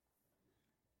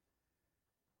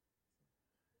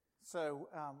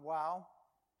Wow.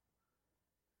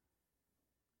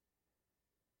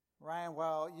 Ryan,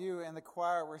 while you and the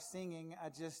choir were singing, I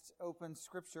just opened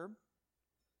Scripture.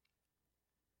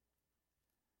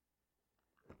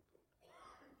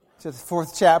 To the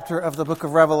 4th chapter of the book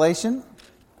of Revelation.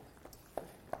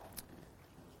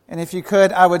 And if you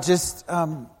could, I would just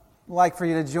like for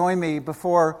you to join me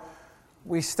before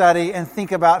we study and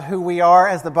think about who we are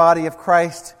as the body of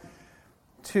Christ,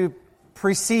 to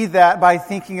precede that by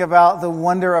thinking about the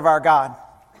wonder of our God.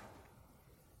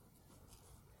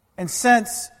 And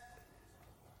since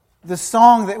the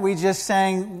song that we just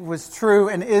sang was true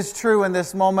and is true in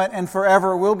this moment and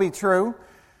forever will be true,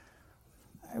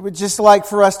 I would just like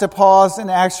for us to pause and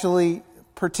actually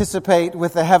participate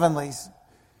with the heavenlies.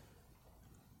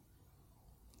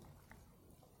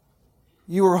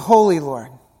 You are holy, Lord.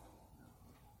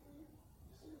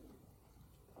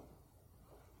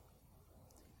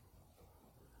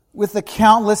 With the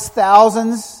countless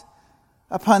thousands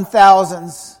upon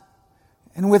thousands,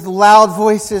 and with loud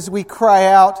voices we cry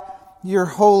out, You're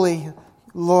holy,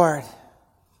 Lord.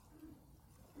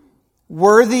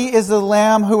 Worthy is the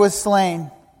Lamb who was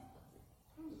slain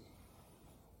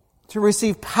to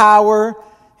receive power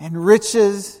and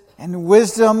riches and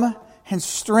wisdom and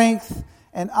strength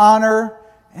and honor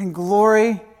and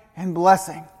glory and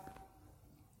blessing.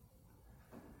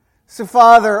 So,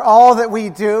 Father, all that we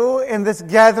do in this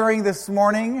gathering this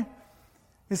morning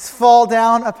is fall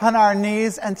down upon our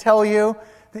knees and tell you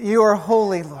that you are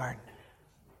holy, Lord.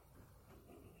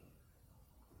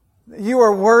 That you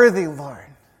are worthy, Lord.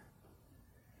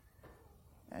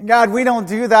 And God, we don't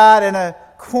do that in a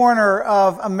corner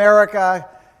of America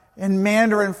in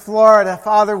Mandarin, Florida.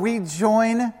 Father, we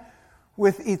join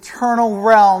with eternal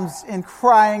realms in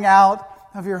crying out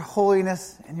of your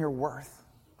holiness and your worth.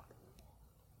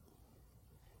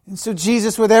 And so,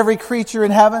 Jesus, with every creature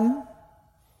in heaven,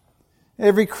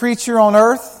 every creature on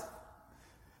earth,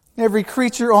 every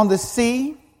creature on the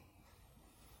sea,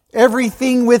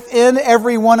 everything within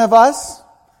every one of us,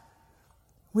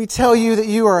 we tell you that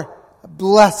you are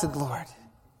blessed, Lord.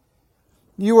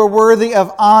 You are worthy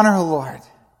of honor, Lord.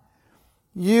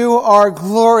 You are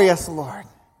glorious, Lord.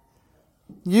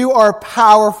 You are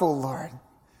powerful, Lord.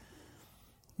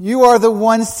 You are the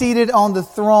one seated on the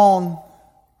throne.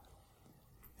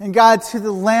 And God, to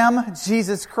the Lamb,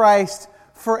 Jesus Christ,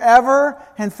 forever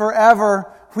and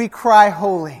forever we cry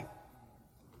holy.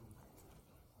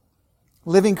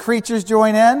 Living creatures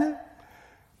join in,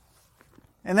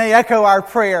 and they echo our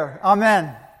prayer.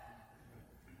 Amen.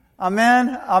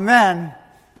 Amen. Amen.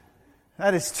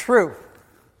 That is true.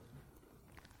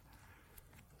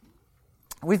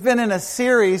 We've been in a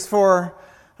series for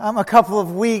a couple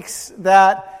of weeks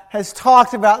that has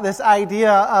talked about this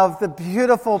idea of the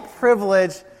beautiful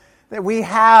privilege that we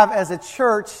have as a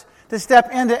church to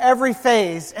step into every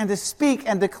phase and to speak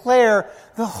and declare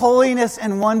the holiness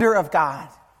and wonder of God.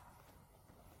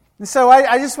 And so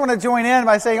I just want to join in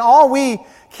by saying all we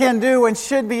can do and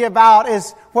should be about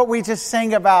is what we just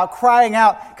sang about, crying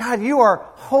out, God, you are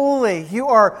holy, you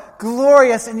are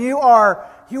glorious, and you are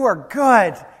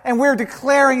good. And we're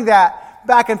declaring that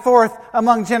back and forth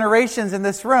among generations in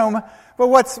this room. But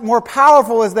what's more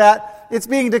powerful is that it's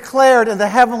being declared in the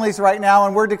heavenlies right now,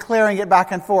 and we're declaring it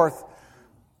back and forth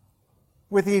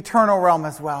with the eternal realm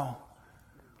as well.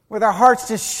 With our hearts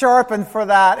just sharpened for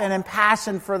that and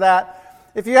impassioned for that.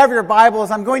 If you have your Bibles,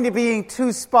 I'm going to be in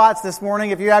 2 spots this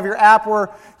morning. If you have your app, we're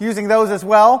using those as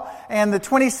well. And the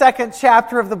 22nd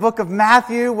chapter of the book of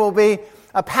Matthew will be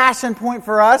a passion point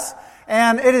for us.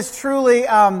 And it is truly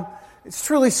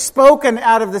spoken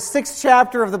out of the 6th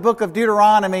chapter of the book of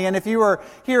Deuteronomy. And if you were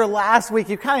here last week,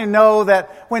 you kind of know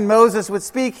that when Moses would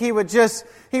speak, he would just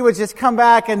come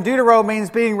back, and Deutero means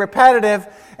being repetitive,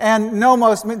 and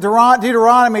nomos,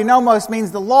 Deuteronomy, nomos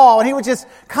means the law, and he would just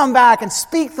come back and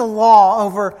speak the law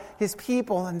over his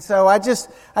people. And so I just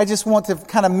want to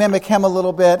kind of mimic him a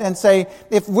little bit and say,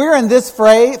 if we're in this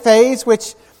phase,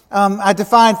 which I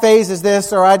define phase as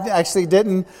this, or I actually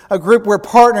didn't. A group we're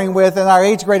partnering with in our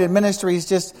age-graded ministries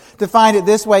just defined it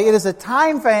this way. It is a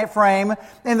time frame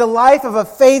in the life of a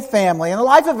faith family, in the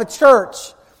life of a church,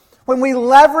 when we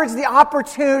leverage the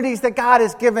opportunities that God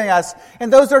is giving us.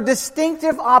 And those are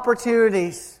distinctive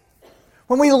opportunities.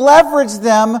 When we leverage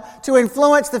them to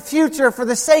influence the future for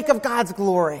the sake of God's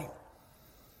glory.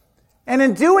 And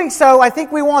in doing so, I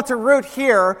think we want to root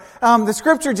here. The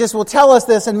Scripture just will tell us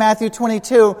this in Matthew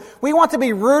 22. We want to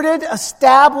be rooted,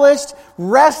 established,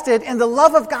 rested in the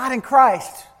love of God in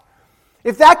Christ.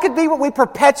 If that could be what we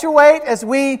perpetuate as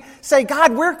we say,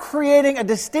 God, we're creating a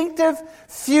distinctive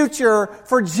future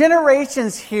for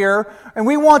generations here, and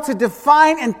we want to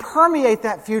define and permeate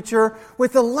that future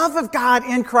with the love of God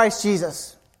in Christ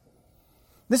Jesus.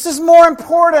 This is more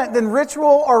important than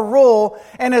ritual or rule,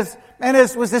 and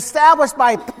as was established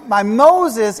by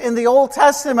Moses in the Old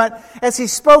Testament as he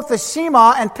spoke the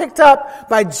Shema, and picked up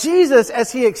by Jesus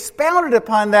as he expounded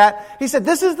upon that. He said,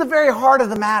 this is the very heart of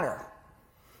the matter.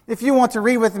 If you want to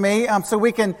read with me, so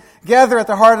we can gather at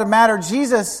the heart of the matter,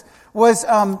 Jesus was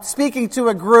speaking to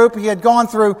a group. He had gone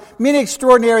through many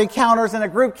extraordinary encounters, and a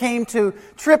group came to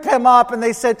trip him up, and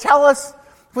they said, tell us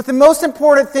what the most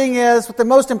important thing is, what the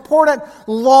most important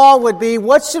law would be.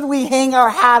 What should we hang our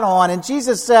hat on? And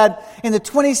Jesus said in the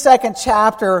 22nd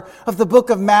chapter of the book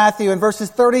of Matthew, in verses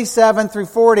 37 through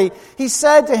 40, he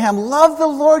said to him, love the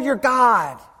Lord your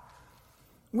God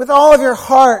with all of your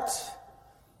heart,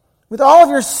 with all of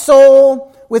your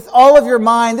soul, with all of your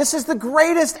mind. This is the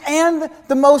greatest and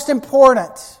the most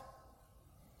important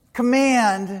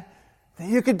command that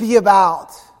you could be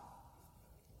about.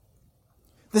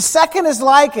 The second is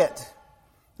like it.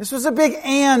 This was a big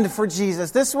and for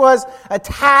Jesus. This was a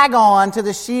tag on to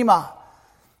the Shema.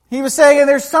 He was saying,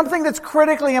 there's something that's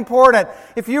critically important.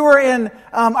 If you were in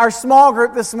our small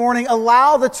group this morning,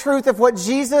 allow the truth of what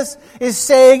Jesus is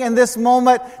saying in this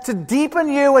moment to deepen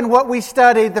you in what we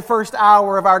studied the first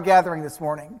hour of our gathering this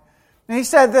morning. And he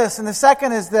said this, and the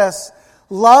second is this: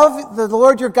 love the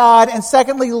Lord your God, and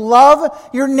secondly, love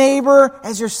your neighbor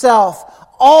as yourself.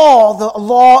 All the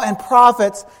law and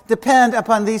prophets depend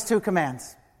upon these two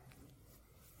commands.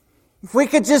 If we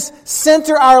could just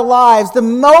center our lives, the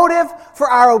motive for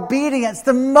our obedience,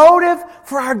 the motive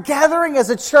for our gathering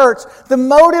as a church, the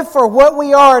motive for what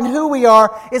we are and who we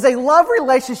are is a love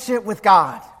relationship with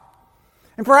God.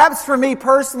 And perhaps for me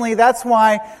personally, that's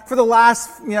why for the last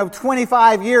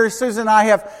 25 years, Susan and I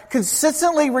have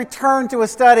consistently returned to a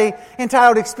study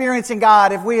entitled Experiencing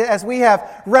God. As we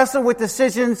have wrestled with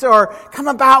decisions or come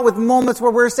about with moments where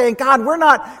we're saying, God, we're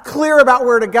not clear about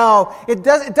where to go. It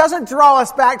doesn't draw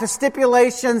us back to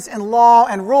stipulations and law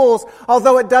and rules,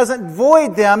 although it doesn't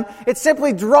void them. It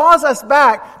simply draws us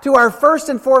back to our first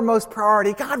and foremost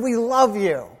priority. God, we love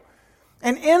you.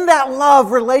 And in that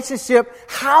love relationship,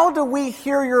 how do we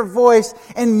hear your voice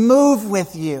and move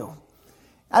with you?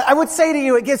 I would say to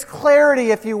you, it gives clarity,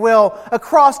 if you will,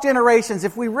 across generations.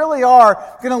 If we really are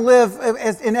going to live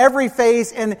in every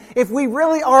phase, and if we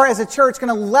really are as a church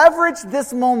going to leverage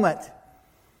this moment,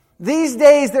 these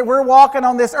days that we're walking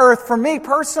on this earth, for me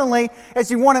personally,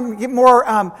 as you want to get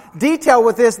more detail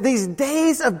with this, these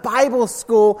days of Bible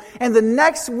school and the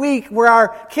next week where our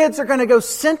kids are going to go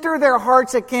center their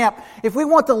hearts at camp, if we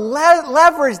want to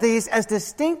leverage these as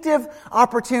distinctive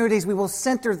opportunities, we will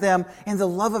center them in the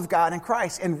love of God and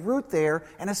Christ and root there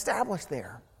and establish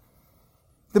there.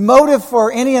 The motive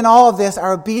for any and all of this,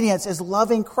 our obedience, is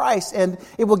loving Christ, and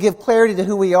it will give clarity to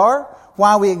who we are,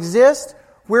 why we exist,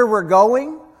 where we're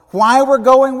going, why we're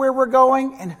going where we're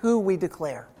going, and who we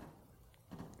declare.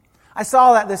 I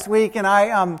saw that this week, and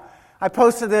I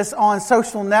posted this on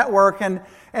social network, and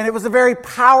it was a very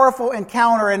powerful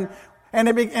encounter, and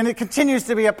it continues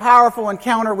to be a powerful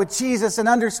encounter with Jesus and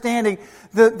understanding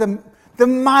the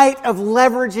might of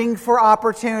leveraging for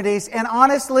opportunities, and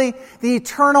honestly, the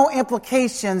eternal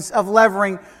implications of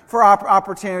leveraging for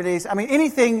opportunities. I mean,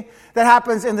 anything that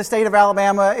happens in the state of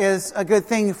Alabama is a good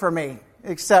thing for me,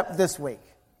 except this week.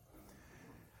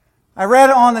 I read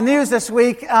on the news this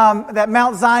week that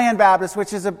Mount Zion Baptist,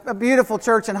 which is a beautiful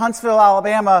church in Huntsville,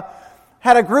 Alabama,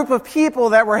 had a group of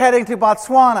people that were heading to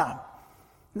Botswana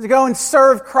to go and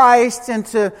serve Christ and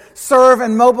to serve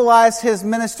and mobilize His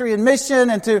ministry and mission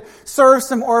and to serve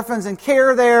some orphans and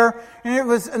care there. And it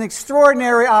was an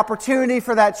extraordinary opportunity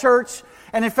for that church.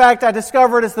 And in fact, I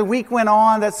discovered as the week went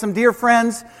on that some dear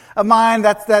friends of mine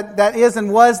that is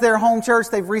and was their home church,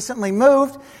 they've recently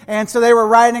moved. And so they were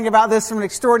writing about this from an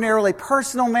extraordinarily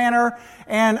personal manner.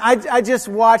 And I just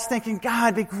watched thinking,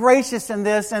 God, be gracious in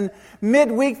this. And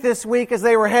midweek this week, as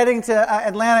they were heading to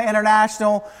Atlanta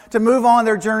International to move on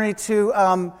their journey to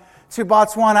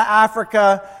Botswana,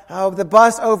 Africa, the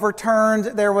bus overturned.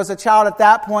 There was a child at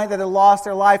that point that had lost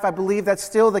their life. I believe that's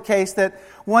still the case, that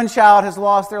one child has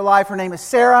lost their life. Her name is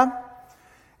Sarah.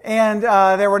 And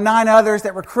there were 9 others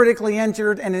that were critically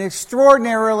injured in an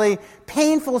extraordinarily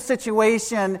painful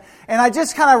situation. And I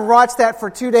just kind of watched that for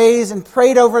 2 days and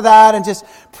prayed over that and just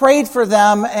prayed for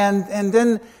them. And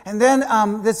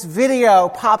then this video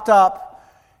popped up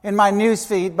in my news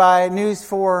feed by News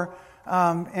 4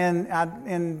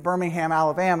 in Birmingham,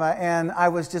 Alabama. And I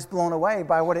was just blown away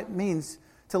by what it means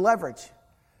to leverage.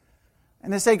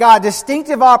 And to say, God,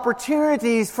 distinctive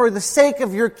opportunities for the sake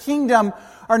of your kingdom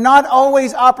are not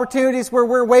always opportunities where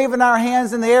we're waving our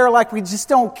hands in the air like we just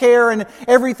don't care and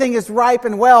everything is ripe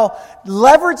and well.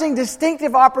 Leveraging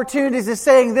distinctive opportunities is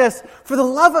saying this: for the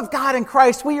love of God in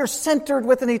Christ, we are centered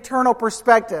with an eternal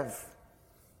perspective.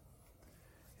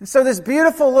 And so this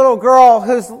beautiful little girl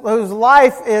whose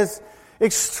life is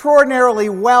extraordinarily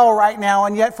well right now,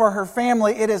 and yet for her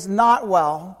family it is not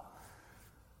well.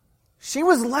 She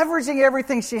was leveraging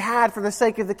everything she had for the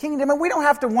sake of the kingdom. And we don't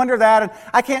have to wonder that. And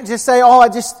I can't just say,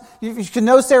 you can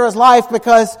know Sarah's life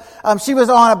because she was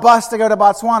on a bus to go to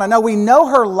Botswana. No, we know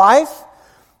her life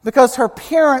because her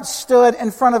parents stood in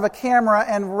front of a camera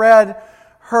and read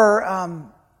her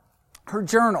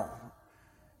journal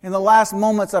in the last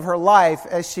moments of her life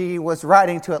as she was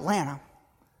riding to Atlanta.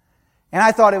 And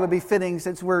I thought it would be fitting,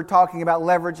 since we're talking about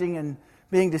leveraging and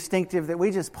being distinctive, that we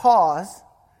just pause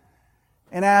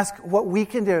and ask what we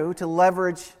can do to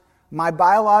leverage my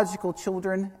biological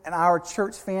children and our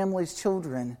church family's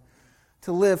children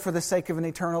to live for the sake of an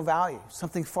eternal value,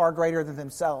 something far greater than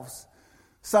themselves.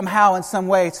 Somehow, in some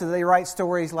way, so they write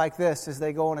stories like this as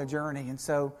they go on a journey. And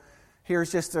so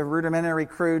here's just a rudimentary,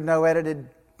 crude, no-edited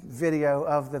video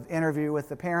of the interview with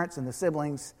the parents and the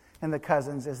siblings and the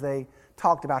cousins as they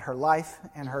talked about her life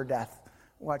and her death.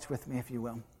 Watch with me, if you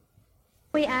will.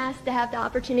 We asked to have the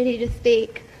opportunity to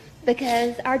speak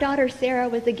because our daughter Sarah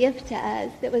was a gift to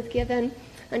us that was given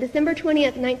on December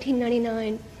 20th,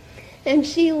 1999. And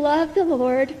she loved the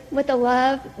Lord with a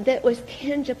love that was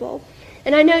tangible.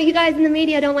 And I know you guys in the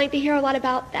media don't like to hear a lot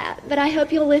about that, but I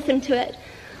hope you'll listen to it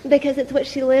because it's what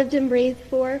she lived and breathed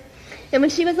for. And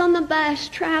when she was on the bus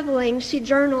traveling, she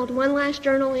journaled one last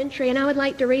journal entry, and I would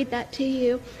like to read that to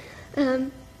you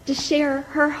to share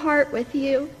her heart with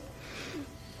you.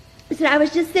 It said, I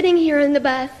was just sitting here in the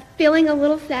bus feeling a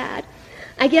little sad.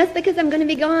 I guess because I'm going to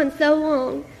be gone so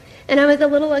long, and I was a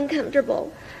little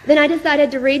uncomfortable. Then I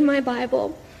decided to read my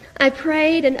Bible. I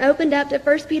prayed and opened up to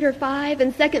 1 Peter 5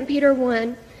 and 2 Peter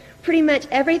 1. Pretty much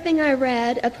everything I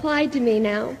read applied to me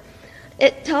now.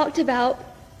 It talked about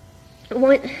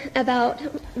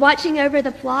watching over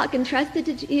the flock entrusted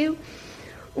to you,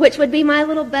 which would be my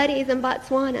little buddies in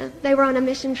Botswana. They were on a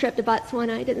mission trip to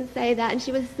Botswana. I didn't say that. And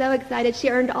she was so excited. She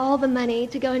earned all the money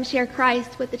to go and share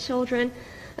Christ with the children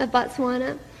of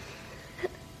Botswana.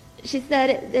 She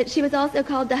said that she was also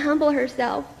called to humble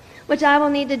herself, which I will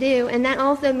need to do, and that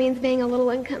also means being a little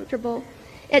uncomfortable.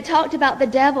 It talked about the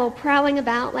devil prowling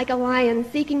about like a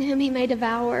lion, seeking whom he may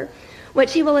devour,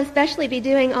 which he will especially be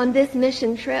doing on this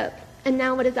mission trip. And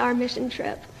now what is our mission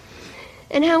trip?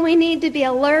 And how we need to be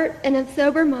alert and of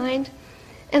sober mind.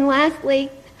 And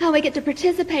lastly, how we get to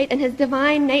participate in his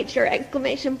divine nature,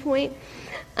 exclamation point.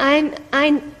 I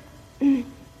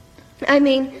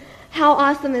mean, how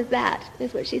awesome is that,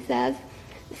 is what she says.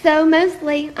 So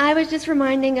mostly, I was just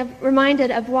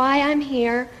reminded of why I'm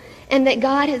here and that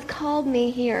God has called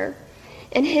me here.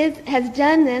 And has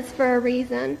done this for a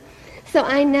reason. So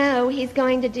I know he's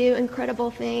going to do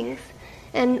incredible things.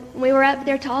 And we were up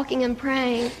there talking and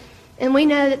praying. And we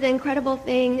know that the incredible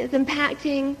thing is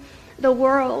impacting the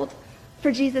world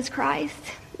for Jesus Christ.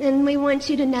 And we want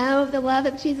you to know the love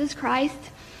of Jesus Christ.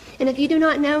 And if you do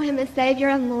not know him as Savior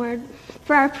and Lord,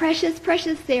 for our precious,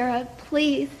 precious Sarah,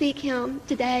 please seek him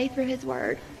today through his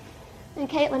word. And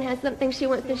Caitlin has something she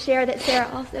wants to share that Sarah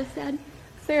also said.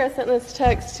 Sarah sent this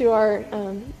text to our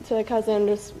to a cousin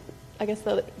just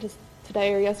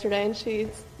today or yesterday, and she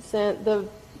sent the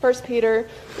 1 Peter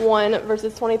 1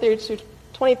 verses 23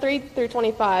 through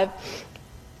 25.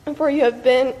 For you have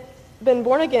been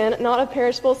born again, not of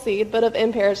perishable seed, but of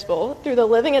imperishable, through the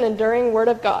living and enduring word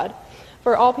of God.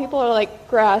 For all people are like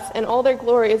grass, and all their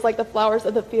glory is like the flowers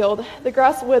of the field. The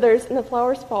grass withers and the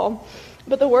flowers fall,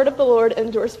 but the word of the Lord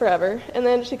endures forever. And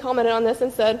then she commented on this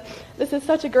and said, this is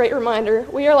such a great reminder.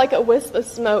 We are like a wisp of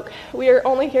smoke. We are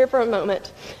only here for a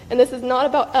moment. And this is not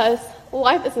about us.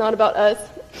 Life is not about us.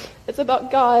 It's about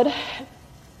God,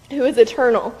 who is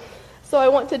eternal. So I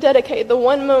want to dedicate the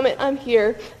one moment I'm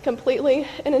here completely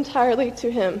and entirely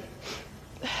to him.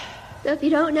 So if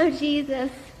you don't know Jesus,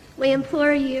 we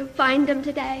implore you, find him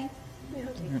today.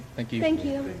 Thank you. Thank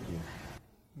you.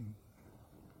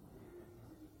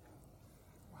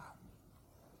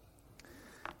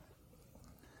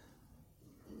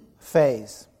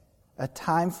 Phase, a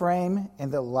time frame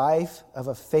in the life of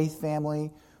a faith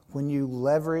family when you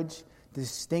leverage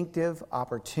distinctive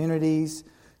opportunities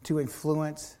to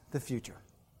influence the future.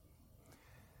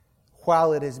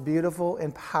 While it is beautiful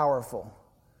and powerful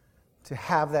to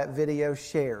have that video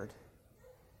shared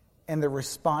and the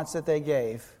response that they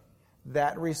gave,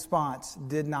 that response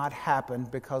did not happen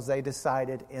because they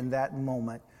decided in that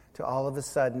moment to to all of a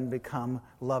sudden become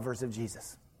lovers of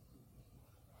Jesus.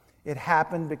 It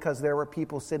happened because there were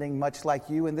people sitting much like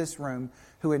you in this room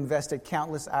who invested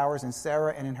countless hours in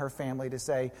Sarah and in her family to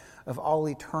say, of all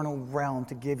eternal realm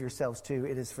to give yourselves to,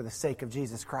 it is for the sake of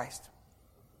Jesus Christ.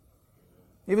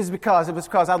 It was because,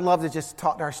 I'd love to just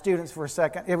talk to our students for a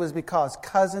second. It was because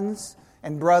cousins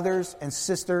and brothers and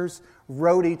sisters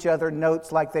wrote each other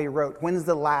notes like they wrote. When's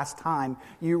the last time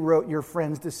you wrote your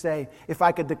friends to say, if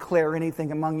I could declare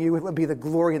anything among you, it would be the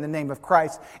glory in the name of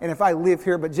Christ. And if I live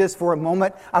here but just for a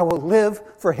moment, I will live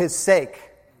for His sake.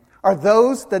 Are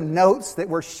those the notes that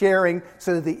we're sharing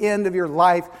so that at the end of your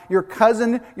life, your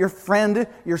cousin, your friend,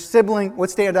 your sibling would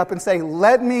stand up and say,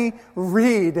 let me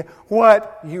read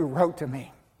what you wrote to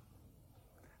me?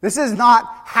 This is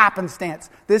not happenstance.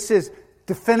 This is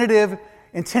definitive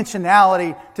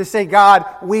intentionality to say, God,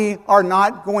 we are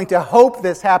not going to hope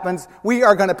this happens. We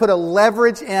are going to put a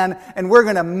leverage in, and we're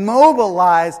going to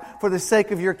mobilize for the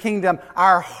sake of your kingdom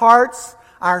our hearts,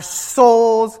 our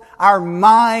souls, our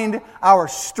mind, our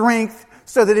strength,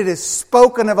 so that it is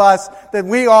spoken of us that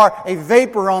we are a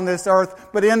vapor on this earth.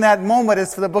 But in that moment,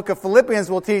 as the book of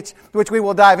Philippians will teach, which we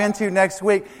will dive into next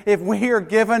week, if we are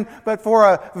given but for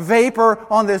a vapor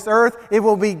on this earth, it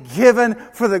will be given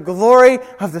for the glory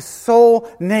of the sole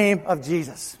name of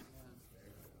Jesus.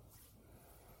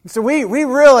 So we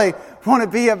really want to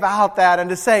be about that and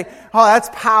to say, oh, that's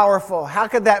powerful. How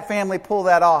could that family pull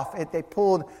that off? They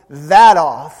pulled that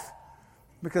off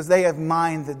because they have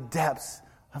mined the depths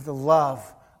of the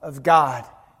love of God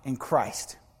in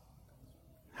Christ.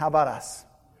 How about us?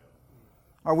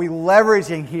 Are we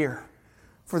leveraging here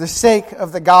for the sake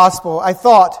of the gospel? I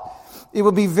thought it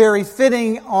would be very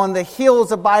fitting on the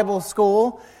heels of Bible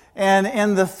school and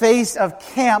in the face of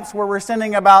camps where we're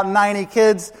sending about 90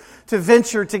 kids to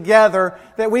venture together,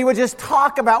 that we would just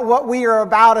talk about what we are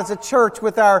about as a church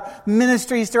with our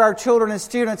ministries to our children and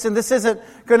students. And this isn't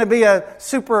going to be a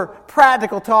super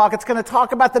practical talk. It's going to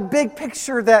talk about the big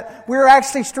picture that we're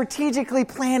actually strategically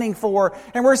planning for.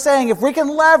 And we're saying if we can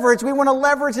leverage, we want to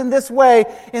leverage in this way,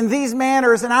 in these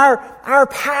manners. And our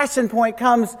passion point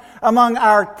comes among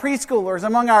our preschoolers,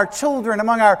 among our children,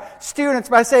 among our students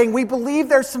by saying we believe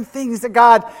there's some things that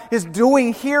God is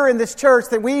doing here in this church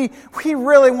that we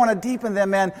really want to deepen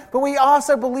them in. But we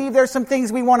also believe there's some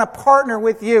things we want to partner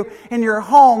with you in your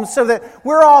home so that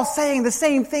we're all saying the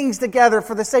same things together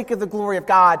for the sake of the glory of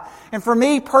God. And for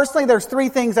me personally, there's 3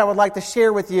 things I would like to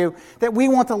share with you that we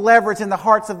want to leverage in the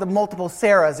hearts of the multiple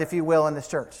Sarahs, if you will, in this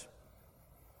church.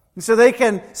 And so they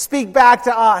can speak back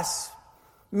to us.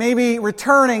 Maybe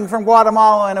returning from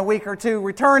Guatemala in a week or two,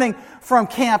 returning from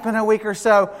camp in a week or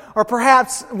so, or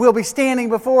perhaps we'll be standing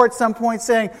before at some point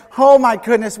saying, oh my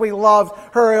goodness, we loved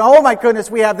her, and oh my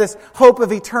goodness, we have this hope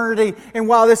of eternity, and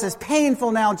while this is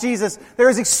painful now, Jesus, there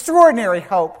is extraordinary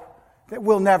hope that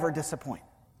will never disappoint.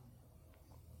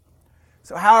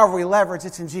 So however we leverage,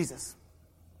 it's in Jesus.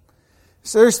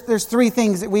 So there's 3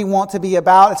 things that we want to be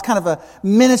about. It's kind of a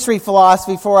ministry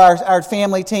philosophy for our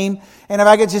family team. And if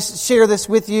I could just share this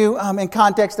with you in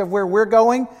context of where we're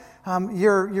going,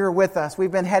 you're with us.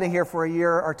 We've been heading here for a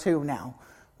year or 2 now.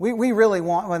 We really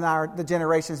want, when the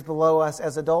generations below us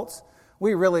as adults,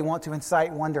 we really want to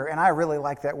incite wonder. And I really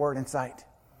like that word, incite.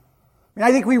 And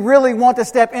I think we really want to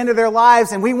step into their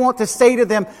lives and we want to say to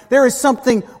them, there is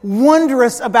something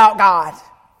wondrous about God.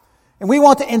 And we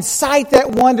want to incite that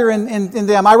wonder in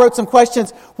them. I wrote some questions.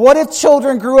 What if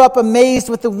children grew up amazed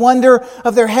with the wonder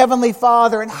of their Heavenly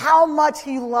Father and how much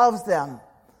He loves them?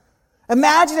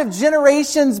 Imagine if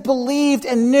generations believed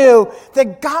and knew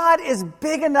that God is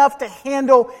big enough to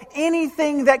handle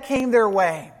anything that came their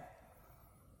way.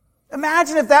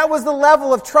 Imagine if that was the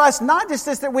level of trust, not just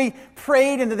this that we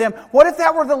prayed into them. What if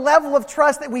that were the level of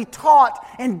trust that we taught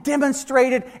and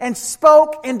demonstrated and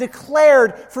spoke and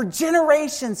declared for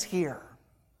generations here?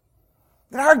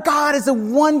 That our God is a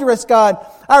wondrous God.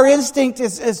 Our instinct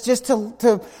is just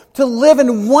to live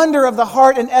in wonder of the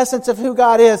heart and essence of who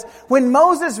God is. When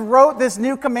Moses wrote this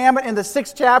new commandment in the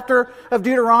 6th chapter of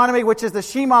Deuteronomy, which is the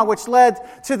Shema, which led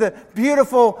to the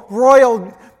beautiful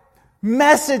royal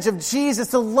message of Jesus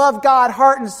to love God,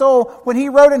 heart and soul, when he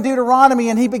wrote in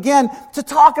Deuteronomy and he began to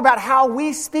talk about how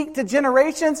we speak to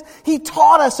generations, he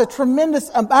taught us a tremendous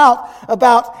amount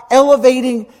about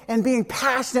elevating and being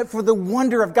passionate for the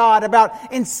wonder of God,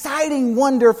 about inciting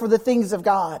wonder for the things of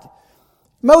God.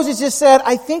 Moses just said,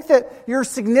 I think that your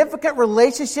significant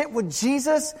relationship with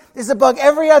Jesus is above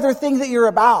every other thing that you're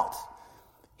about.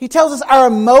 He tells us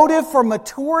our motive for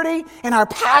maturity and our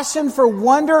passion for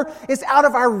wonder is out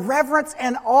of our reverence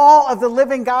and awe of the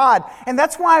living God. And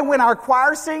that's why when our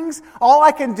choir sings, all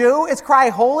I can do is cry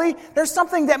holy. There's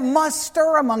something that must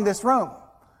stir among this room.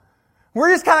 We're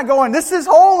just kind of going, this is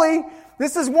holy.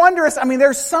 This is wondrous. I mean,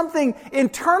 there's something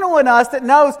internal in us that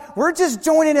knows we're just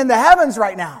joining in the heavens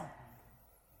right now.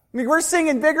 I mean, we're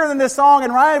singing bigger than this song,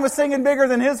 and Ryan was singing bigger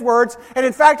than his words. And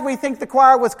in fact, we think the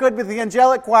choir was good, but the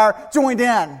angelic choir joined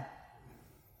in.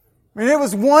 I mean, it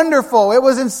was wonderful. It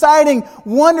was inciting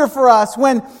wonder for us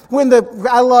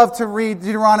I love to read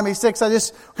Deuteronomy 6. I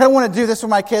don't want to do this with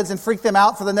my kids and freak them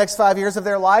out for the next 5 years of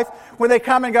their life. When they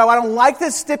come and go, I don't like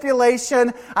this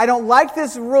stipulation. I don't like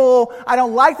this rule. I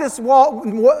don't like this law.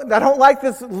 I don't like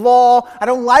this law. I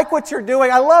don't like what you're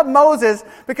doing. I love Moses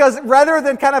because rather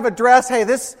than kind of address, hey,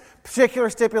 this particular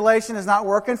stipulation is not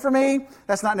working for me.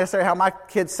 That's not necessarily how my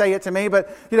kids say it to me, but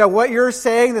what you're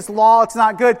saying, this law, it's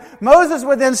not good. Moses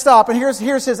would then stop, and here's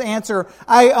his answer.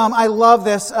 I love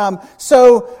this.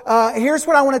 So here's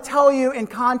what I want to tell you in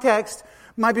context,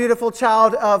 my beautiful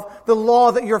child, of the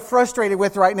law that you're frustrated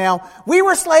with right now. We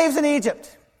were slaves in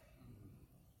Egypt.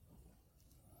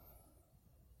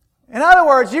 In other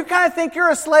words, you kind of think you're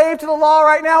a slave to the law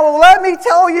right now. Well, let me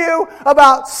tell you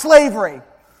about slavery.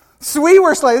 So we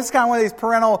were slaves. This is kind of one of these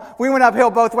parental, we went uphill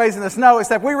both ways in the snow,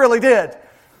 except we really did.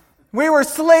 We were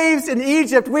slaves in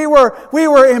Egypt. We were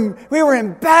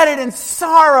embedded in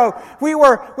sorrow. We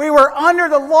were under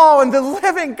the law, and the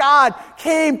living God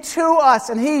came to us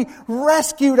and He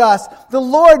rescued us. The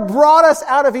Lord brought us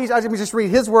out of Egypt. Let me just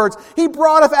read His words. He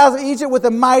brought us out of Egypt with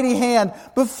a mighty hand.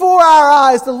 Before our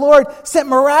eyes, the Lord sent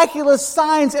miraculous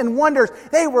signs and wonders.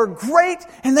 They were great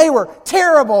and they were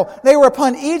terrible. They were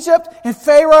upon Egypt and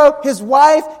Pharaoh, his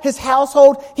wife, his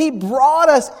household. He brought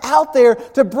us out there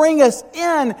to bring us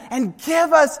in and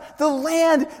give us the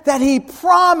land that He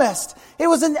promised. It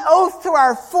was an oath to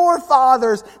our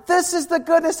forefathers. This is the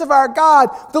goodness of our God.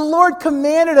 The Lord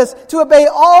commanded us to obey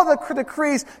all the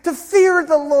decrees, to fear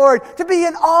the Lord, to be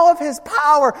in awe of His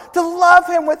power, to love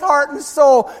Him with heart and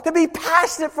soul, to be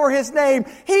passionate for His name.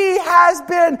 He has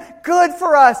been good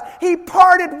for us. He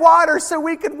parted water so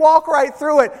we could walk right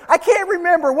through it. I can't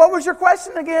remember. What was your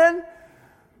question again?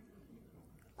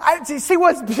 See,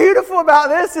 what's beautiful about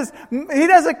this is He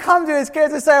doesn't come to His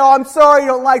kids and say, oh, I'm sorry you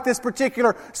don't like this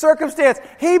particular circumstance.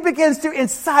 He begins to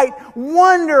incite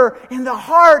wonder in the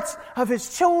hearts of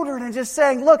His children and just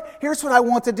saying, look, here's what I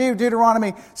want to do.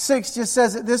 Deuteronomy 6 just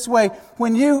says it this way.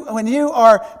 When you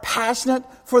are passionate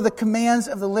for the commands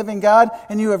of the living God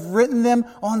and you have written them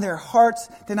on their hearts,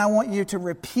 then I want you to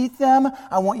repeat them.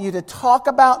 I want you to talk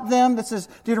about them. This is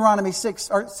Deuteronomy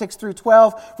 6 through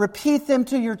 12. Repeat them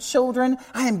to your children.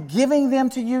 I am giving them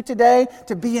to you today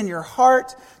to be in your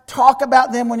heart. Talk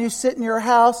about them when you sit in your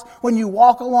house, when you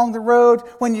walk along the road,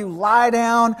 when you lie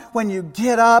down, when you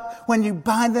get up, when you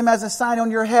bind them as a sign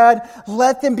on your head.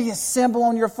 Let them be a symbol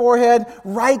on your forehead.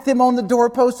 Write them on the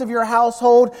doorposts of your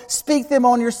household. Speak them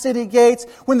on your city gates.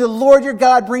 When the Lord your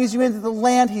God brings you into the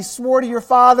land He swore to your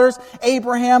fathers,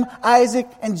 Abraham, Isaac,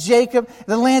 and Jacob,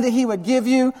 the land that He would give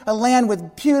you, a land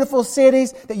with beautiful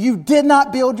cities that you did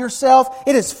not build yourself.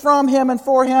 It is from Him and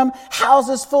for Him.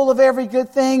 Houses full of every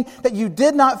good thing that you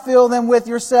did not fill them with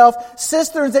yourself,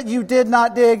 cisterns that you did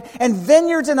not dig, and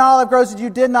vineyards and olive groves that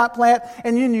you did not plant,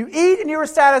 and you eat and you were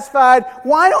satisfied.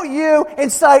 Why don't you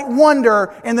incite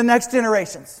wonder in the next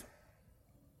generations?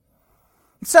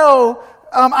 So,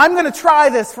 I'm going to try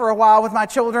this for a while with my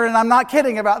children, and I'm not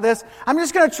kidding about this. I'm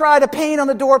just going to try to paint on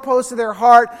the doorposts of their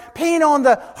heart, paint on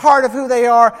the heart of who they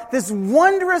are, this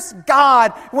wondrous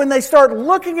God. When they start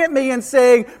looking at me and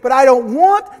saying, but I don't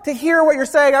want to hear what you're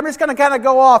saying, I'm just going to kind of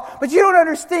go off. But you don't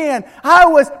understand. I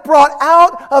was brought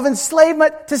out of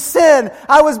enslavement to sin.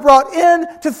 I was brought in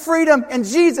to freedom in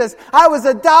Jesus. I was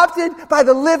adopted by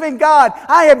the living God.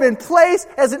 I have been placed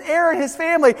as an heir in His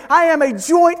family. I am a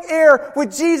joint heir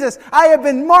with Jesus. I have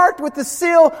been marked with the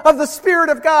seal of the Spirit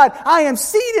of God. I am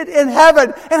seated in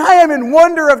heaven, and I am in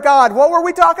wonder of God. What were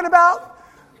we talking about?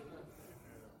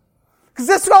 Because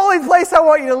that's the only place I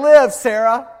want you to live,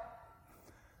 Sarah.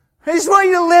 I just want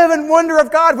you to live in wonder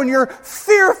of God when you're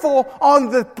fearful on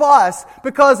the bus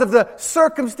because of the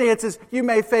circumstances you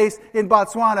may face in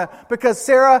Botswana. Because,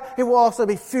 Sarah, it will also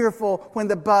be fearful when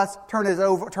the bus turns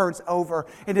over,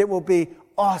 and it will be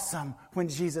awesome when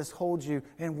Jesus holds you,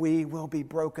 and we will be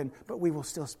broken, but we will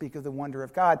still speak of the wonder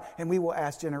of God, and we will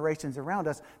ask generations around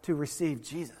us to receive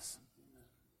Jesus.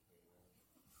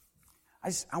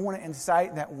 I want to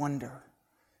incite that wonder.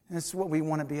 And this is what we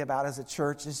want to be about as a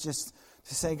church, is just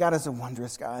to say God is a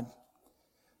wondrous God.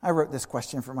 I wrote this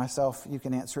question for myself. You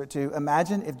can answer it too.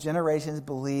 Imagine if generations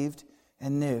believed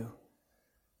and knew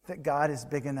that God is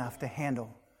big enough to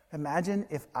handle. Imagine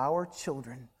if our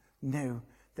children knew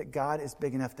that God is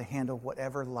big enough to handle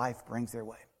whatever life brings their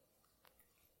way.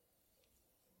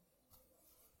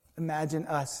 Imagine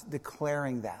us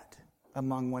declaring that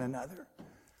among one another.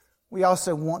 We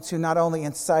also want to not only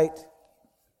incite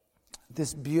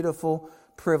this beautiful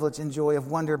privilege and joy of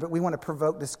wonder, but we want to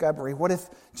provoke discovery. What if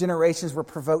generations were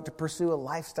provoked to pursue a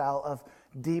lifestyle of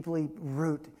being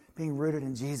rooted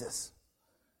in Jesus?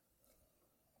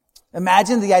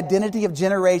 Imagine the identity of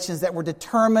generations that were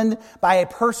determined by a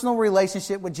personal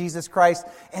relationship with Jesus Christ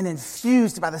and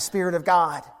infused by the Spirit of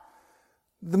God.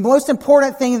 The most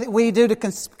important thing that we do to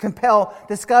compel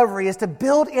discovery is to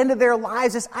build into their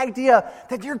lives this idea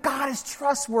that your God is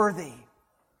trustworthy.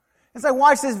 As I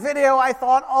watched this video, I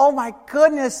thought, oh my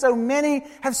goodness, so many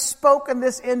have spoken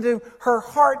this into her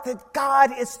heart that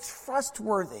God is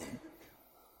trustworthy.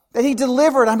 That He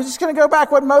delivered. I'm just going to go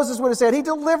back what Moses would have said. He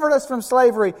delivered us from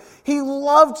slavery. He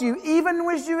loved you. Even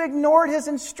when you ignored His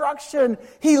instruction,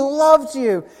 He loved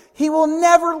you. He will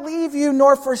never leave you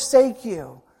nor forsake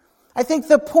you. I think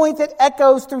the point that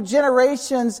echoes through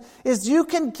generations is you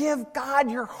can give God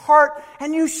your heart,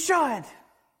 and you should.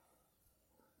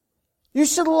 You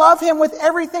should love Him with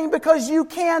everything because you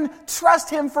can trust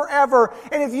Him forever.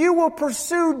 And if you will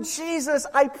pursue Jesus,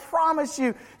 I promise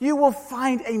you, you will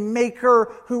find a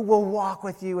Maker who will walk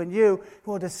with you, and you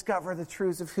will discover the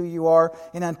truths of who you are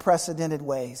in unprecedented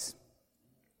ways.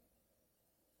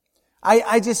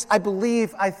 I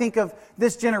think of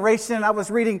this generation, and I was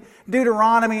reading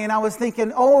Deuteronomy, and I was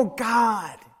thinking, oh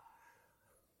God.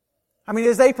 I mean,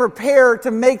 as they prepare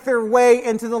to make their way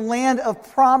into the land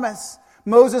of promise,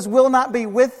 Moses will not be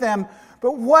with them.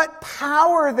 But what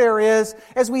power there is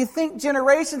as we think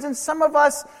generations. And some of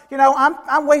us,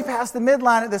 I'm way past the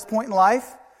midline at this point in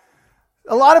life.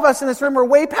 A lot of us in this room are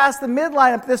way past the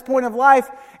midline at this point of life.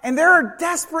 And there are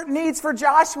desperate needs for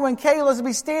Joshua and Caleb to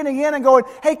be standing in and going,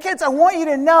 hey kids, I want you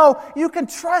to know you can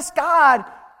trust God.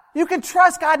 You can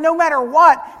trust God no matter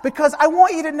what, because I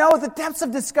want you to know the depths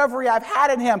of discovery I've had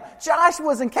in Him.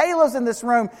 Joshua's and Caleb's in this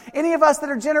room. Any of us that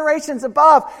are generations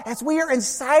above, as we are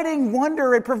inciting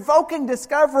wonder and provoking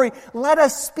discovery, let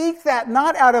us speak that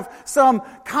not out of some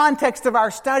context of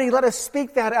our study. Let us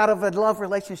speak that out of a love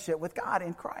relationship with God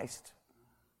in Christ.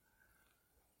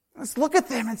 Let's look at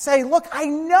them and say, look, I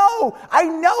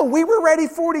know we were ready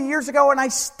 40 years ago, and I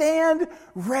stand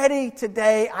ready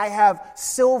today. I have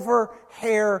silver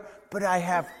hair, but I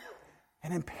have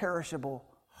an imperishable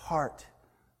heart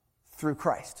through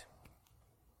Christ.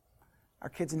 Our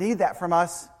kids need that from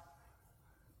us.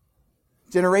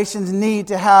 Generations need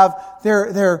to have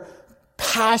their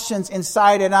passions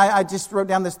incited. And I just wrote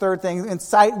down this third thing.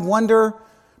 Incite wonder,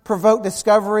 provoke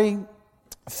discovery,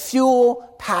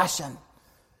 fuel passion.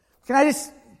 Can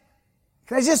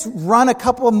I just run a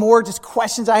couple of more just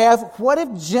questions I have? What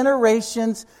if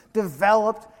generations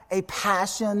developed a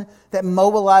passion that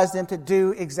mobilized them to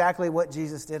do exactly what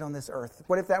Jesus did on this earth?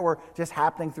 What if that were just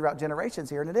happening throughout generations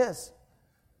here? And it is.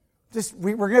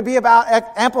 We're going to be about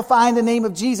amplifying the name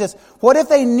of Jesus. What if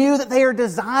they knew that they are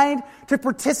designed to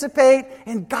participate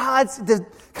in God's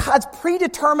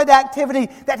predetermined activity,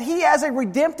 that He has a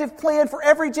redemptive plan for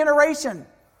every generation?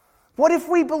 What if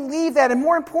we believe that? And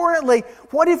more importantly,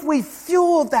 what if we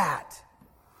fueled that?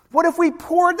 What if we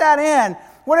poured that in?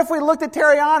 What if we looked at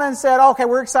Tariana and said, okay,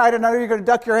 we're excited. I know you're going to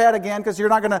duck your head again because you're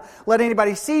not going to let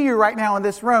anybody see you right now in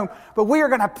this room. But we are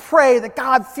going to pray that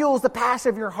God fuels the passion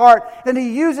of your heart. And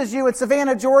He uses you in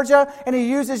Savannah, Georgia, and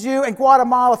He uses you in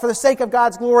Guatemala for the sake of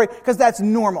God's glory, because that's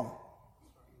normal.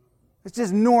 It's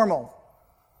just normal.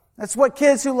 That's what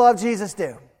kids who love Jesus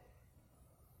do.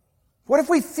 What if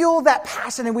we fueled that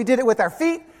passion and we did it with our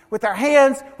feet, with our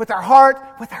hands, with our heart,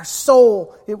 with our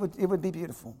soul? It would be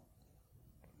beautiful.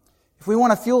 If we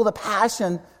want to fuel the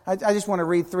passion, I just want to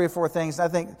read 3 or 4 things. I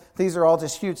think these are all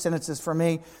just huge sentences for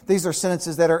me. These are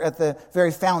sentences that are at the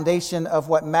very foundation of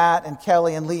what Matt and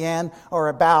Kelly and Leanne are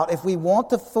about. If we want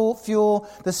to fuel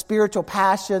the spiritual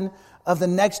passion of the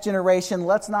next generation,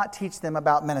 let's not teach them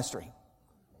about ministry.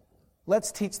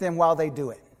 Let's teach them while they do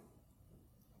it.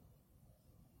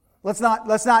 Let's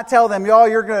not tell them, y'all,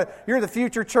 you're the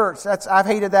future church. I've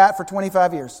hated that for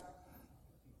 25 years.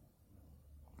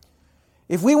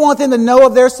 If we want them to know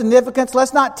of their significance,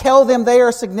 let's not tell them they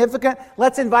are significant.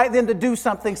 Let's invite them to do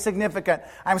something significant.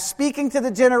 I'm speaking to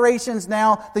the generations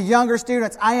now, the younger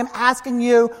students. I am asking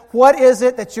you, what is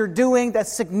it that you're doing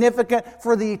that's significant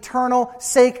for the eternal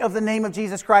sake of the name of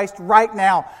Jesus Christ right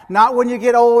now? Not when you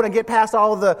get old and get past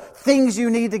all of the things you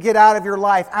need to get out of your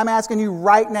life. I'm asking you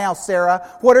right now, Sarah,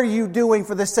 what are you doing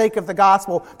for the sake of the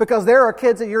gospel? Because there are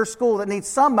kids at your school that need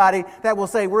somebody that will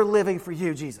say, we're living for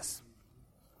you, Jesus.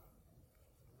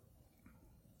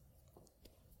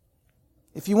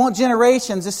 If you want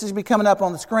generations, this is be coming up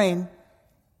on the screen.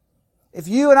 If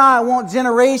you and I want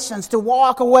generations to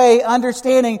walk away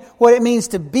understanding what it means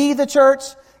to be the church,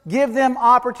 give them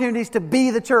opportunities to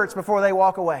be the church before they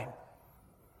walk away.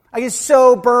 I get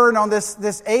so burned on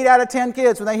this 8 out of 10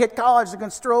 kids when they hit college, they're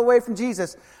going to stroll away from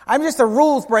Jesus. I'm just a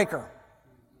rules breaker.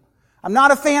 I'm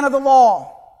not a fan of the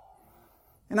law.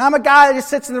 And I'm a guy that just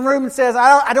sits in the room and says,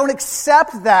 I don't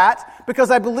accept that because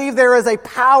I believe there is a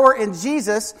power in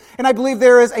Jesus, and I believe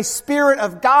there is a Spirit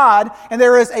of God, and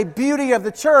there is a beauty of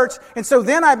the church. And so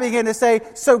then I begin to say,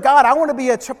 so God, I want to be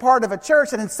a part of a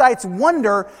church that incites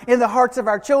wonder in the hearts of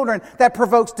our children, that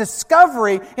provokes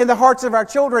discovery in the hearts of our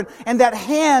children, and that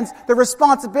hands the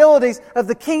responsibilities of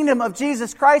the kingdom of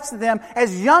Jesus Christ to them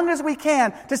as young as we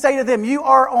can, to say to them, you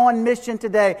are on mission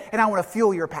today, and I want to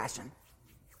fuel your passion.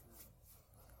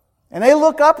 And they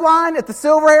look upline at the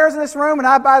silver hairs in this room,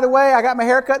 and by the way, I got my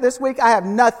hair cut this week. I have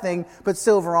nothing but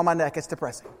silver on my neck. It's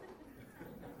depressing.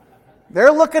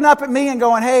 They're looking up at me and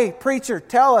going, hey, preacher,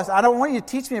 tell us. I don't want you to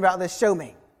teach me about this. Show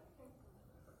me.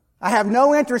 I have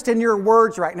no interest in your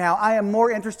words right now. I am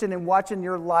more interested in watching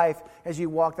your life as you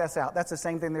walk this out. That's the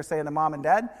same thing they're saying to mom and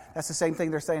dad. That's the same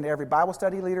thing they're saying to every Bible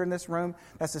study leader in this room.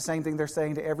 That's the same thing they're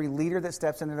saying to every leader that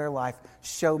steps into their life.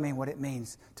 Show me what it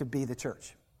means to be the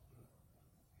church.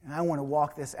 And I want to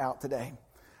walk this out today.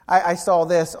 I saw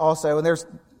this also, and there's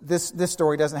this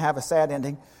story doesn't have a sad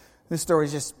ending. This story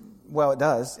is just, well, it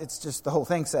does. It's just the whole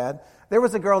thing's sad. There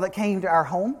was a girl that came to our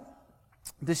home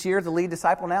this year, the lead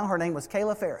disciple now. Her name was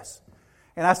Kayla Ferris.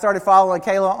 And I started following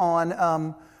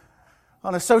Kayla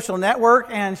on a social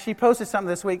network, and she posted something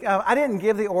this week. I didn't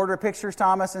give the order of pictures,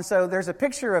 Thomas, and so there's a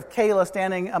picture of Kayla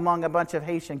standing among a bunch of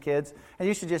Haitian kids, and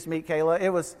you should just meet Kayla.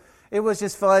 It was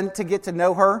just fun to get to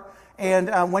know her.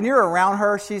 And when you're around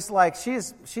her, she's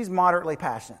moderately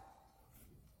passionate.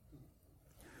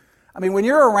 I mean, when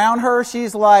you're around her,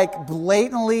 she's like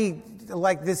blatantly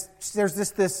like this.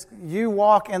 There's this. You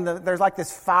walk and there's like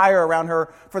this fire around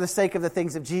her for the sake of the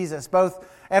things of Jesus. Both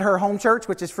at her home church,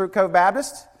 which is Fruit Cove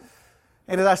Baptist,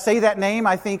 and as I say that name,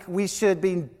 I think we should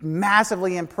be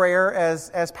massively in prayer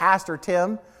as Pastor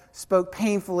Tim spoke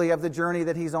painfully of the journey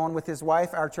that he's on with his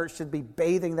wife. Our church should be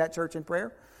bathing that church in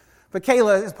prayer. But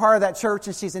Kayla is part of that church,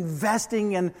 and she's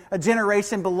investing in a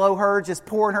generation below her, just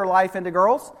pouring her life into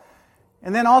girls.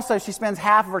 And then also she spends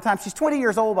half of her time. She's 20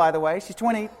 years old, by the way. She's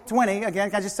 20. Again,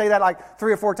 can I just say that like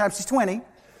 3 or 4 times? She's 20.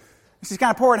 She's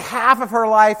kind of pouring half of her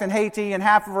life in Haiti and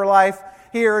half of her life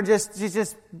here. And she's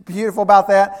just beautiful about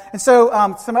that. And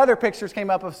so some other pictures came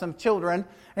up of some children.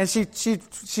 And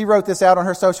she wrote this out on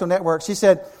her social network. She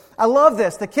said, I love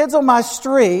this. The kids on my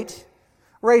street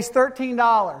raised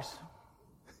 $13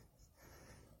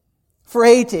 for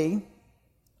Haiti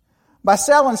by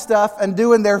selling stuff and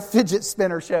doing their fidget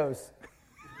spinner shows.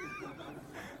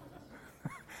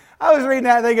 I was reading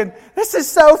that thinking, this is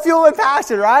so fuel and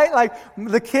passion, right? Like,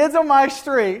 the kids on my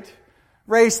street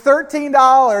raised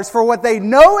 $13 for what they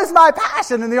know is my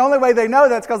passion, and the only way they know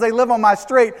that's because they live on my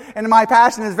street, and my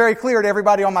passion is very clear to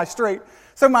everybody on my street.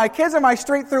 So my kids on my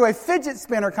street threw a fidget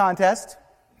spinner contest.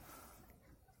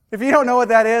 If you don't know what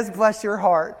that is, bless your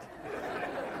heart.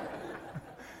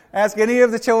 Ask any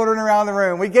of the children around the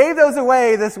room. We gave those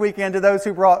away this weekend to those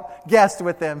who brought guests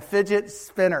with them. Fidget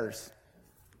spinners.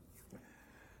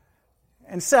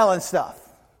 And selling stuff.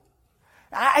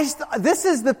 This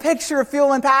is the picture of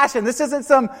fuel and passion. This isn't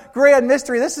some grand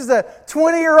mystery. This is a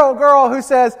 20-year-old girl who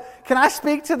says, can I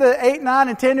speak to the 8, 9,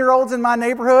 and 10-year-olds in my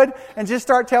neighborhood and just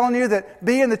start telling you that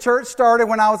being in the church started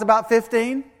when I was about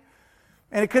 15?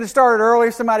 And it could have started earlier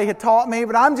if somebody had taught me,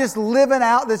 but I'm just living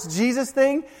out this Jesus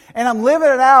thing, and I'm living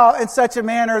it out in such a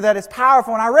manner that is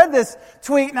powerful. And I read this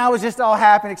tweet, and I was just all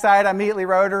happy and excited. I immediately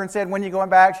wrote her and said, when are you going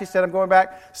back? She said, I'm going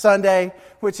back Sunday,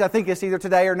 which I think is either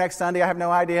today or next Sunday. I have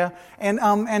no idea.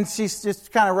 And she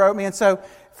just kind of wrote me. And so,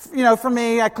 you know, for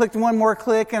me, I clicked one more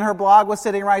click, and her blog was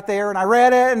sitting right there, and I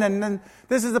read it, and then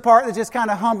this is the part that just kind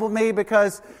of humbled me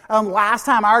because last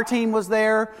time our team was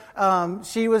there,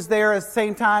 she was there at the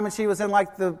same time, and she was in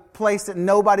like the place that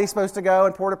nobody's supposed to go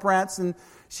in Port-au-Prince, and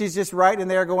she's just right in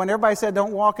there going, everybody said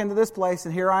don't walk into this place,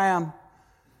 and here I am,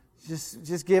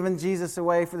 just giving Jesus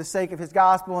away for the sake of His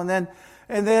gospel. And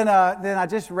then I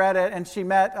just read it, and she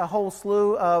met a whole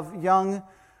slew of young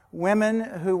women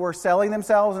who were selling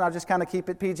themselves, and I'll just kind of keep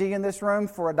it PG in this room,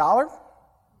 for $1.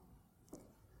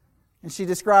 And she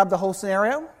described the whole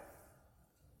scenario.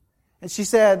 And she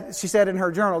said in her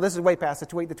journal, this is way past the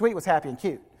tweet. The tweet was happy and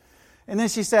cute. And then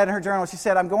she said in her journal, she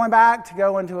said, I'm going back to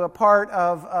go into a part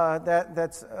of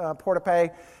that's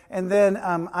Port-au-Pay, and then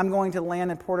I'm going to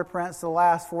land in Port-au-Prince the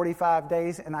last 45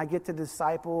 days, and I get to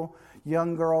disciple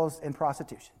young girls in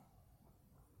prostitution.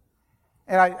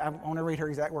 And I want to read her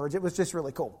exact words. It was just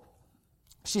really cool.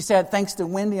 She said, thanks to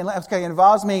Wendy, and it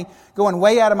involves me going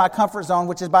way out of my comfort zone,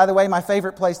 which is, by the way, my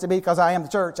favorite place to be because I am the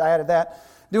church. I added that.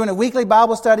 Doing a weekly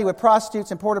Bible study with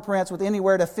prostitutes in Port-au-Prince with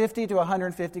anywhere to 50 to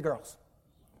 150 girls.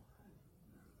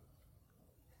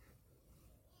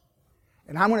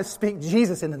 And I'm going to speak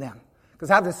Jesus into them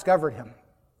because I've discovered Him.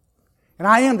 And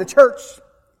I am the church.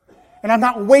 And I'm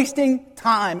not wasting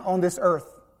time on this earth.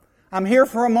 I'm here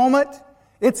for a moment.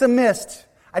 It's a mist.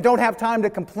 I don't have time to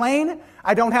complain.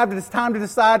 I don't have this time to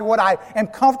decide what I am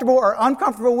comfortable or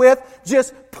uncomfortable with.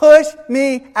 Just push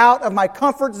me out of my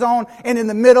comfort zone and in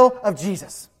the middle of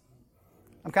Jesus.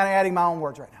 I'm kind of adding my own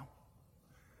words right now.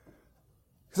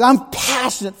 Because I'm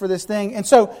passionate for this thing. And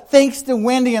so thanks to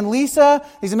Wendy and Lisa,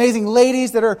 these amazing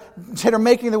ladies that are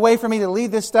making the way for me to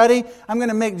lead this study. I'm going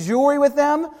to make jewelry with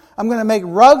them. I'm going to make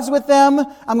rugs with them.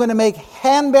 I'm going to make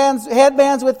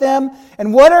headbands with them.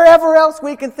 And whatever else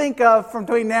we can think of from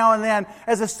between now and then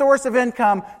as a source of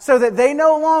income so that they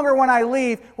no longer, when I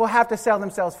leave, will have to sell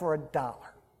themselves for $1.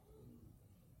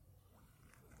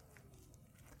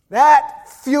 That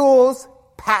fuels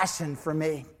passion for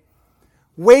me.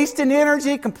 Wasting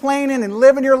energy, complaining, and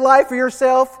living your life for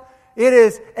yourself, it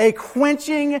is a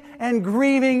quenching and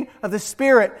grieving of the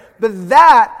Spirit. But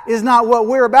that is not what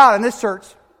we're about in this church.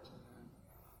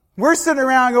 We're sitting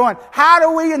around going, how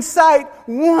do we incite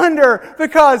wonder?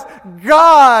 Because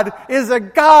God is a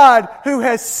God who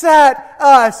has set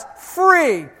us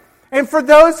free. And for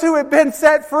those who have been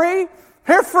set free,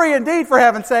 they're free indeed, for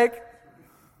heaven's sake.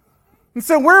 And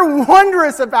so we're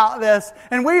wondrous about this,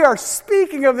 and we are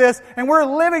speaking of this, and we're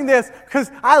living this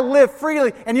because I live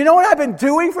freely. And you know what I've been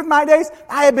doing for my days?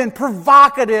 I have been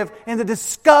provocative in the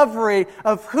discovery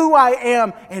of who I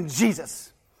am in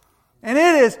Jesus. And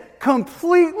it is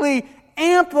completely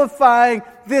amplifying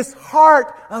this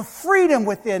heart of freedom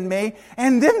within me.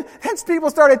 And then people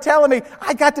started telling me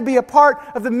I got to be a part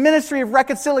of the ministry of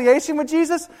reconciliation with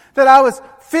Jesus, that I was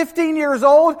 15 years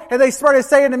old, and they started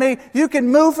saying to me, you can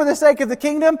move for the sake of the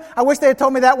kingdom. I wish they had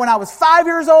told me that when I was 5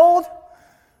 years old.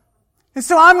 And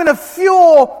so I'm going to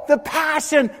fuel the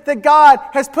passion that God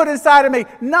has put inside of me,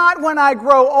 not when I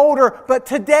grow older, but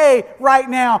today, right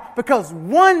now, because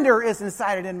wonder is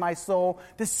incited in my soul,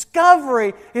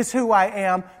 discovery is who I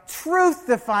am, truth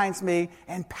defines me,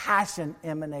 and passion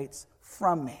emanates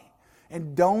from me.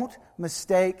 And don't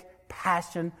mistake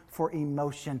passion for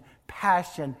emotion.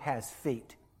 Passion has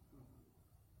feet.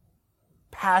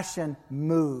 Passion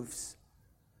moves.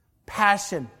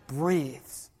 Passion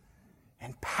breathes.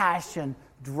 And passion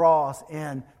draws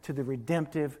in to the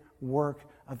redemptive work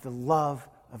of the love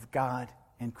of God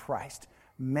in Christ.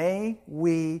 May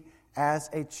we,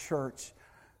 as a church,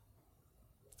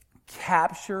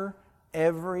 capture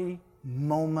every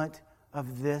moment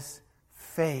of this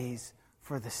phase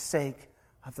for the sake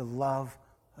of the love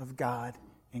of God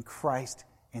in Christ,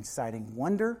 inciting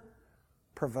wonder,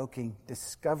 provoking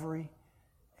discovery,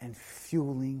 and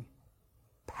fueling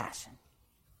passion.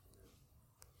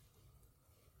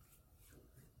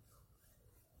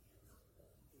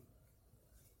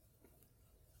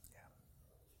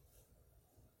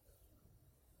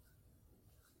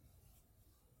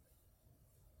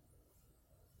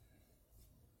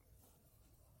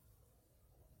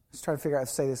 Let's try to figure out how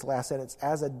to say this last sentence.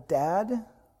 As a dad,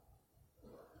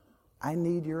 I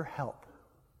need your help.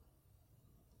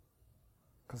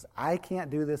 Because I can't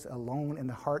do this alone in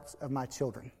the hearts of my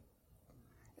children.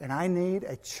 And I need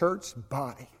a church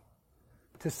body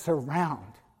to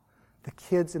surround the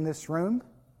kids in this room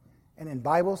and in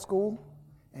Bible school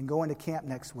and going to camp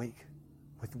next week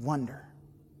with wonder,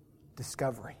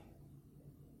 discovery,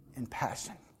 and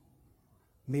passion.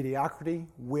 Mediocrity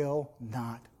will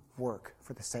not work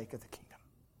for the sake of the kingdom.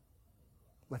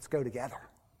 Let's go together.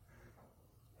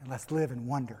 And let's live in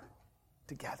wonder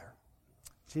together.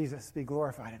 Jesus, be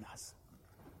glorified in us.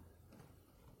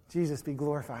 Jesus, be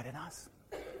glorified in us.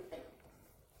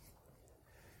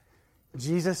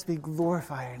 Jesus, be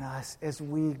glorified in us as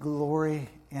we glory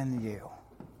in you.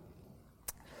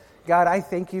 God, I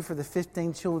thank you for the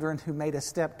 15 children who made a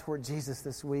step toward Jesus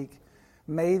this week.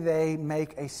 May they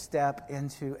make a step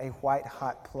into a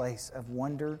white-hot place of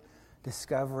wonder,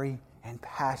 discovery, and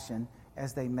passion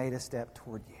as they made a step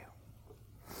toward you.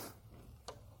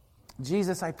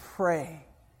 Jesus, I pray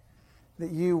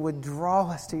that you would draw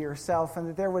us to yourself and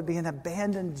that there would be an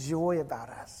abandoned joy about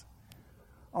us.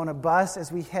 On a bus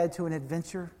as we head to an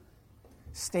adventure,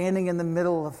 standing in the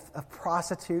middle of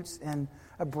prostitutes in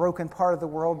a broken part of the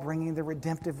world, bringing the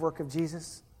redemptive work of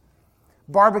Jesus.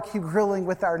 Barbecue grilling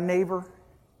with our neighbor.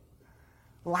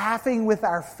 Laughing with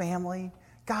our family.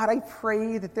 God, I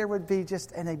pray that there would be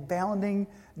just an abounding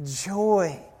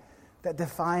joy that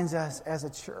defines us as a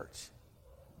church.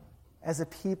 as a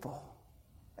people,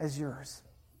 as yours.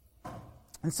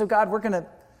 And so, God, we're going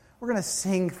to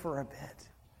sing for a bit.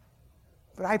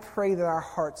 But I pray that our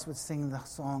hearts would sing the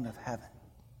song of heaven.